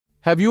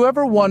Have you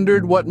ever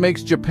wondered what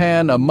makes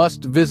Japan a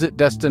must-visit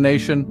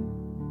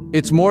destination?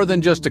 It's more than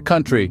just a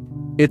country,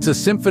 it's a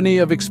symphony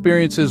of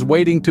experiences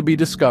waiting to be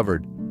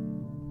discovered.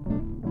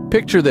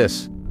 Picture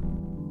this: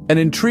 an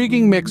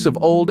intriguing mix of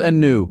old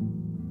and new,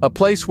 a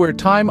place where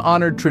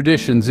time-honored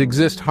traditions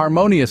exist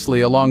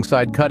harmoniously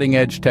alongside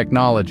cutting-edge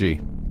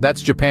technology.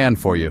 That's Japan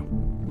for you.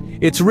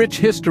 Its rich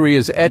history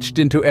is etched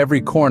into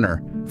every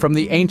corner, from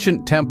the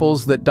ancient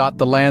temples that dot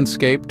the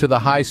landscape to the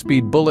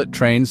high-speed bullet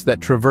trains that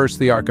traverse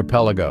the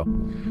archipelago.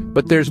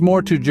 But there's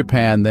more to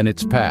Japan than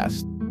its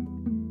past.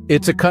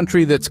 It's a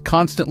country that's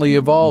constantly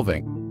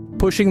evolving,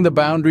 pushing the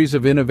boundaries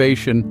of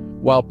innovation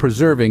while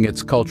preserving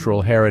its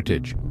cultural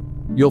heritage.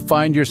 You'll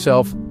find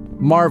yourself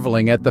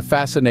marveling at the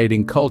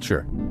fascinating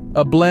culture,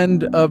 a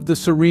blend of the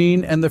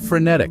serene and the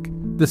frenetic,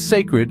 the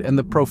sacred and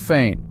the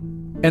profane.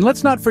 And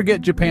let's not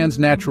forget Japan's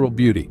natural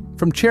beauty.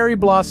 From cherry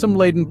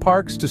blossom-laden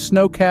parks to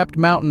snow-capped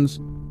mountains,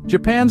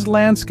 Japan's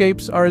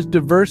landscapes are as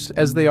diverse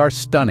as they are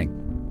stunning.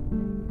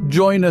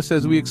 Join us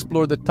as we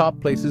explore the top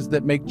places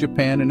that make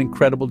Japan an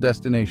incredible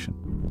destination.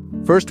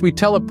 First, we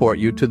teleport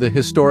you to the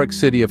historic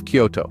city of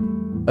Kyoto,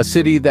 a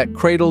city that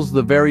cradles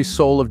the very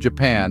soul of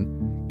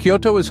Japan.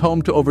 Kyoto is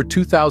home to over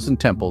 2,000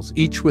 temples,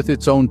 each with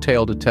its own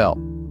tale to tell.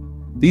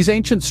 These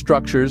ancient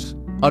structures,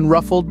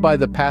 unruffled by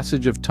the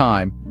passage of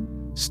time,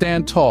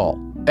 stand tall,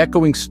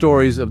 echoing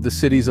stories of the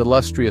city's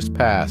illustrious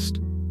past.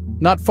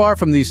 Not far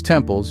from these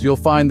temples, you'll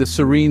find the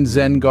serene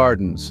Zen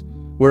gardens,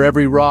 where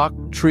every rock,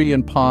 tree,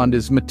 and pond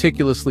is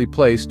meticulously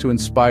placed to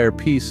inspire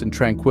peace and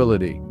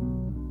tranquility.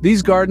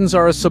 These gardens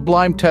are a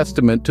sublime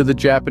testament to the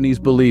Japanese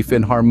belief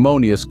in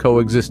harmonious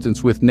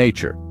coexistence with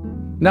nature.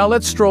 Now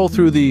let's stroll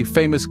through the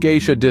famous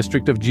geisha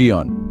district of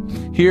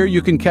Gion. Here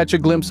you can catch a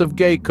glimpse of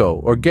geiko,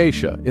 or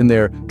geisha, in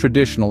their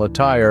traditional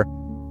attire,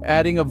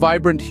 adding a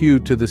vibrant hue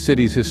to the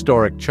city's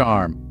historic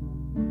charm.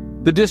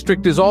 The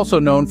district is also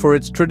known for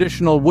its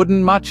traditional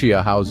wooden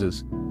machiya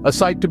houses, a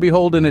sight to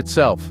behold in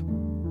itself.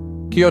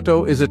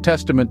 Kyoto is a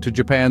testament to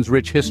Japan's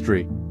rich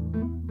history,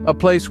 a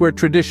place where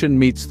tradition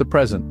meets the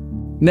present.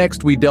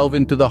 Next, we delve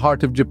into the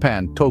heart of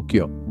Japan,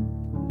 Tokyo.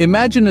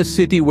 Imagine a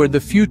city where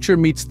the future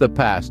meets the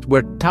past,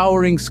 where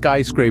towering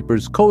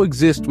skyscrapers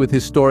coexist with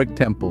historic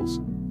temples.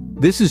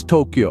 This is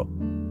Tokyo,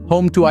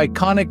 home to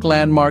iconic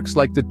landmarks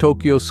like the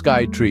Tokyo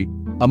Skytree,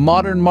 a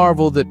modern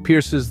marvel that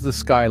pierces the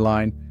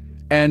skyline,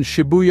 and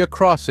Shibuya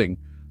Crossing,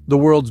 the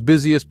world's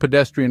busiest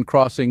pedestrian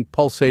crossing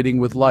pulsating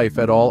with life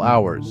at all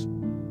hours.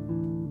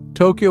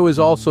 Tokyo is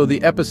also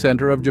the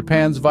epicenter of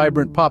Japan's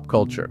vibrant pop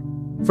culture.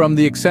 From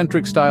the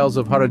eccentric styles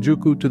of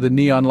Harajuku to the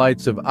neon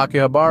lights of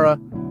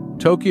Akihabara,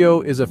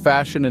 Tokyo is a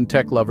fashion and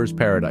tech lover's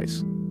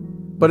paradise.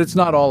 But it's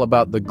not all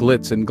about the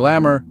glitz and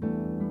glamour.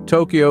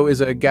 Tokyo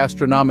is a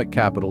gastronomic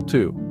capital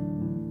too.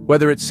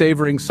 Whether it's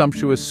savoring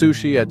sumptuous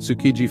sushi at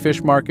Tsukiji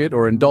Fish Market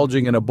or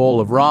indulging in a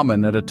bowl of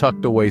ramen at a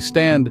tucked-away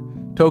stand,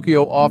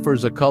 Tokyo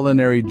offers a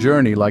culinary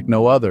journey like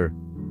no other.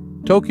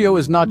 Tokyo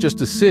is not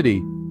just a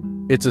city,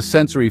 it's a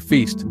sensory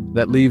feast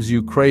that leaves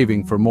you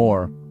craving for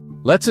more.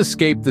 Let's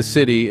escape the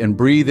city and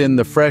breathe in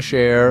the fresh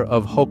air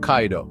of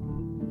Hokkaido.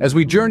 As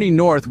we journey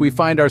north, we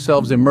find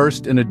ourselves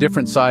immersed in a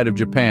different side of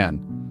Japan.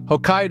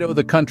 Hokkaido,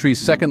 the country's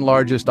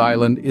second-largest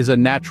island, is a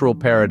natural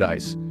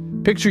paradise.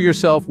 Picture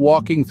yourself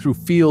walking through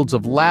fields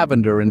of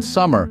lavender in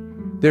summer,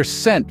 their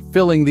scent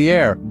filling the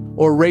air,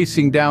 or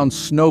racing down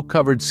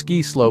snow-covered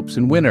ski slopes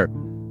in winter,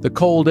 the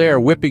cold air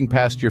whipping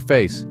past your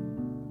face.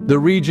 The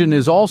region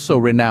is also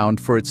renowned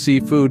for its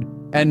seafood,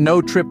 and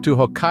no trip to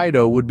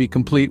Hokkaido would be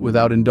complete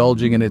without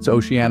indulging in its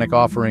oceanic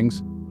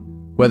offerings.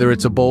 Whether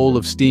it's a bowl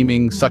of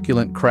steaming,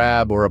 succulent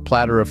crab or a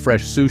platter of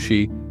fresh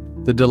sushi,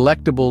 the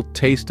delectable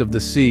taste of the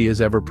sea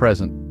is ever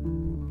present.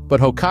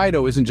 But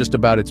Hokkaido isn't just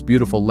about its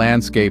beautiful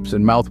landscapes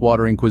and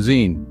mouth-watering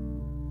cuisine.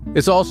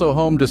 It's also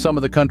home to some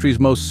of the country's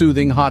most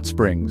soothing hot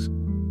springs.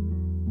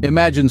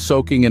 Imagine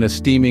soaking in a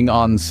steaming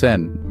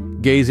onsen,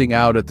 gazing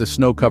out at the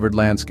snow-covered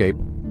landscape,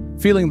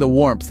 feeling the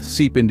warmth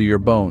seep into your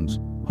bones.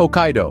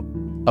 Hokkaido,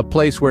 a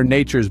place where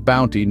nature's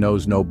bounty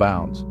knows no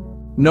bounds.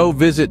 No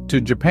visit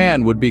to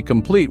Japan would be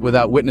complete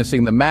without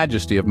witnessing the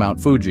majesty of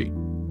Mount Fuji.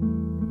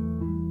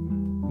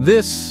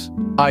 This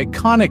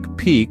iconic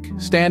peak,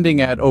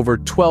 standing at over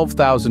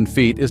 12,000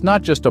 feet, is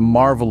not just a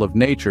marvel of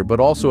nature, but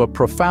also a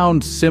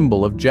profound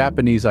symbol of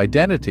Japanese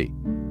identity.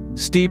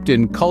 Steeped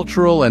in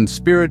cultural and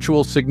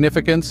spiritual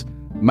significance,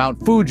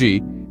 Mount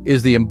Fuji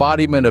is the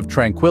embodiment of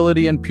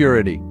tranquility and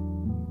purity.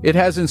 It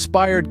has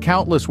inspired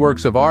countless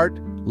works of art,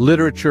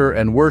 literature,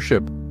 and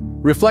worship,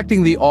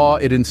 reflecting the awe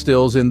it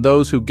instills in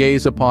those who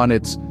gaze upon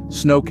its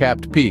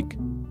snow-capped peak.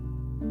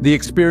 The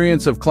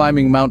experience of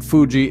climbing Mount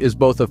Fuji is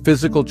both a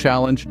physical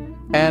challenge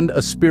and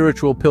a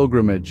spiritual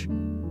pilgrimage.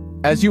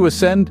 As you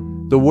ascend,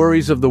 the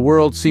worries of the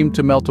world seem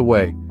to melt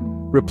away,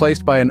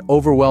 replaced by an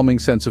overwhelming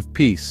sense of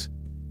peace.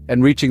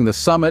 And reaching the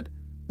summit,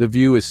 the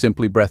view is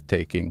simply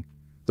breathtaking.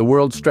 The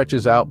world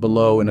stretches out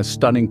below in a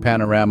stunning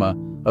panorama,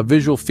 a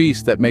visual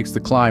feast that makes the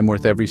climb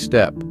worth every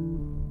step.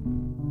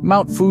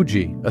 Mount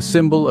Fuji, a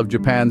symbol of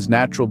Japan's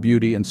natural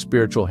beauty and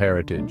spiritual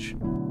heritage.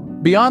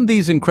 Beyond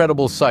these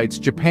incredible sights,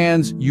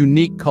 Japan's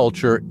unique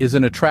culture is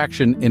an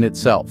attraction in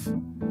itself.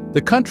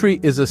 The country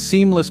is a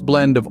seamless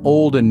blend of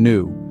old and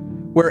new,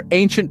 where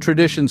ancient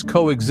traditions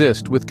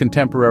coexist with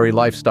contemporary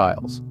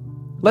lifestyles.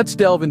 Let's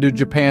delve into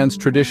Japan's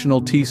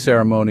traditional tea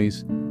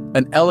ceremonies,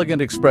 an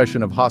elegant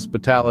expression of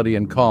hospitality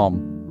and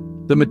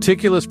calm. The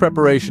meticulous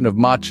preparation of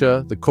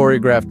matcha, the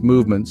choreographed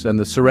movements, and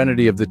the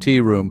serenity of the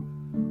tea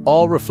room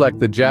all reflect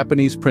the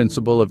Japanese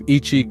principle of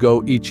ichi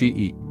go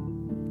ichi-e,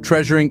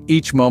 treasuring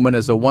each moment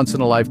as a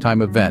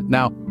once-in-a-lifetime event.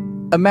 Now,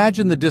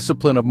 imagine the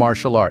discipline of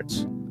martial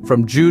arts.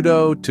 From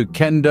judo to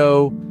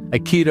kendo,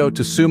 aikido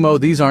to sumo,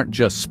 these aren't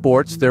just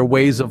sports, they're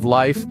ways of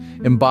life,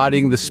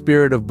 embodying the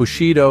spirit of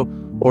Bushido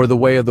or the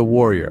way of the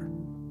warrior.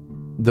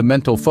 The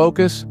mental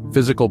focus,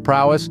 physical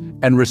prowess,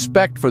 and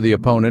respect for the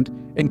opponent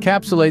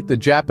encapsulate the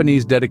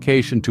Japanese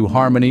dedication to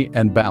harmony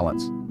and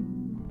balance.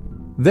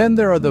 Then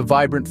there are the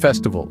vibrant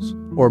festivals,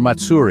 or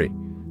matsuri,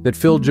 that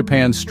fill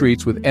Japan's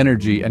streets with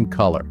energy and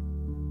color.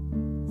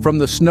 From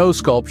the snow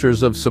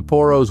sculptures of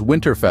Sapporo's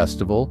Winter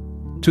Festival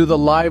to the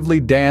lively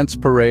dance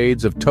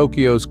parades of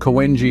Tokyo's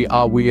Koenji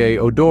Awie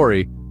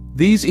Odori,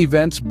 these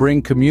events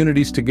bring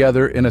communities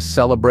together in a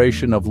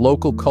celebration of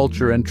local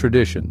culture and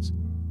traditions.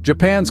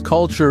 Japan's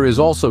culture is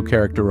also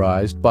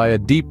characterized by a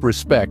deep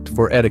respect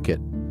for etiquette.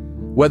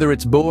 Whether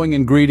it's bowing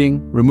and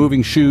greeting,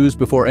 removing shoes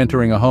before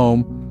entering a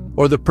home,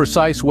 or the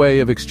precise way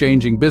of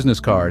exchanging business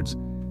cards,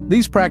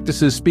 these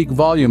practices speak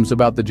volumes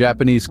about the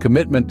Japanese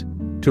commitment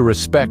to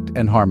respect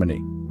and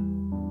harmony.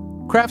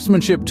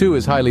 Craftsmanship, too,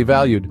 is highly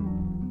valued.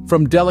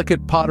 From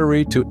delicate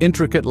pottery to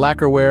intricate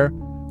lacquerware,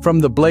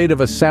 from the blade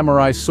of a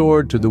samurai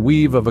sword to the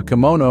weave of a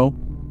kimono,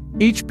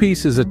 each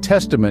piece is a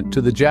testament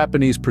to the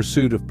Japanese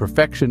pursuit of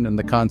perfection and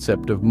the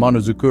concept of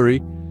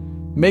monozukuri,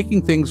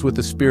 making things with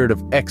a spirit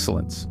of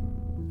excellence.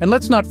 And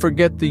let's not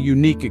forget the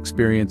unique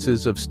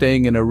experiences of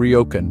staying in a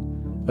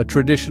ryokan, a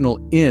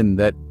traditional inn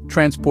that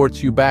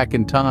transports you back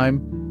in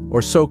time,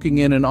 or soaking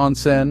in an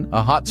onsen,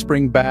 a hot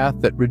spring bath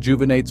that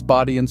rejuvenates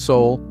body and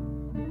soul,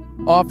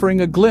 offering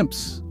a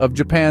glimpse of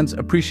Japan's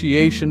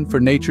appreciation for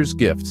nature's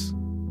gifts.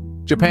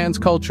 Japan's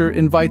culture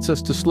invites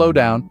us to slow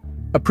down,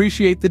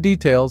 appreciate the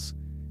details,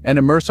 and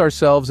immerse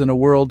ourselves in a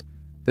world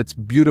that's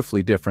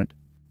beautifully different.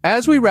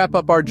 As we wrap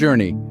up our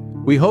journey,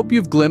 we hope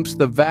you've glimpsed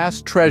the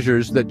vast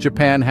treasures that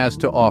Japan has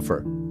to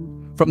offer.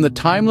 From the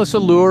timeless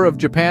allure of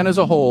Japan as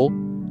a whole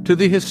to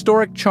the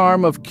historic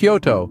charm of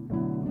Kyoto,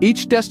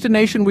 each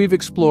destination we've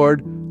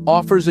explored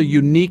offers a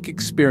unique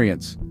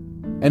experience.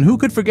 And who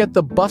could forget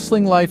the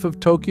bustling life of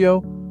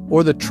Tokyo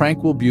or the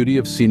tranquil beauty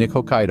of scenic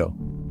Hokkaido?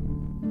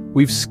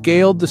 We've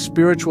scaled the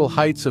spiritual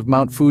heights of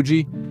Mount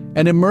Fuji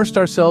and immersed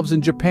ourselves in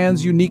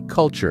Japan's unique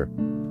culture,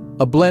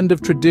 a blend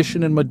of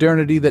tradition and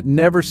modernity that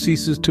never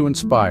ceases to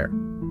inspire.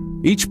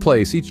 Each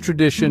place, each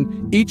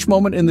tradition, each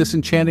moment in this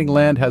enchanting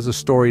land has a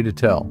story to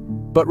tell.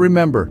 But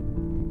remember,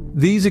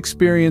 these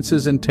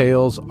experiences and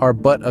tales are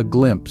but a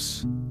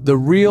glimpse. The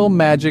real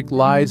magic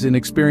lies in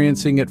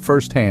experiencing it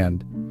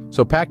firsthand.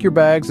 So pack your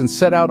bags and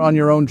set out on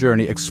your own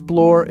journey.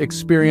 Explore,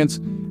 experience,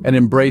 and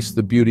embrace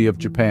the beauty of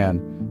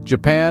Japan.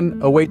 Japan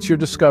awaits your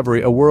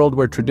discovery, a world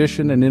where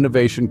tradition and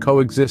innovation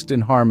coexist in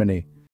harmony.